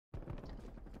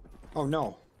Oh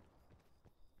no.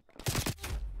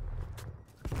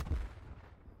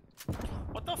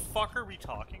 What the fuck are we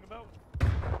talking about?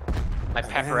 My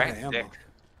pepper ran out of stick. ammo.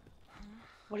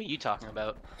 What are you talking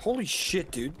about? Holy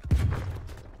shit, dude.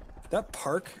 That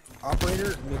park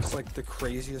operator makes like the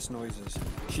craziest noises.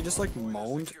 She just like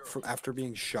moaned from after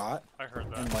being shot. I heard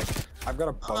that. And like, I've got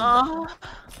a boner.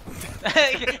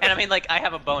 And I mean, like, I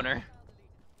have a boner.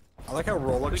 I like how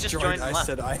Rolex just joined. joined I left.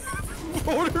 said I have a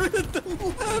boner at the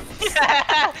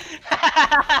left.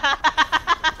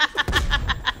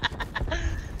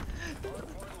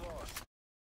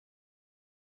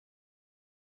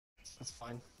 That's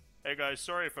fine. Hey guys,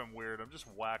 sorry if I'm weird. I'm just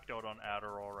whacked out on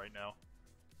Adderall right now.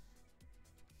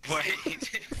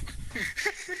 Wait.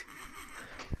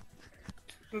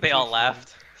 They all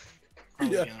laughed.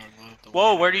 Yeah.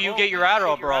 Whoa, where do you get your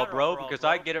Adderall, bro? Because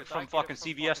I get it from fucking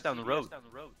CVS down the road.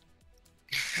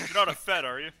 You're not a Fed,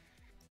 are you?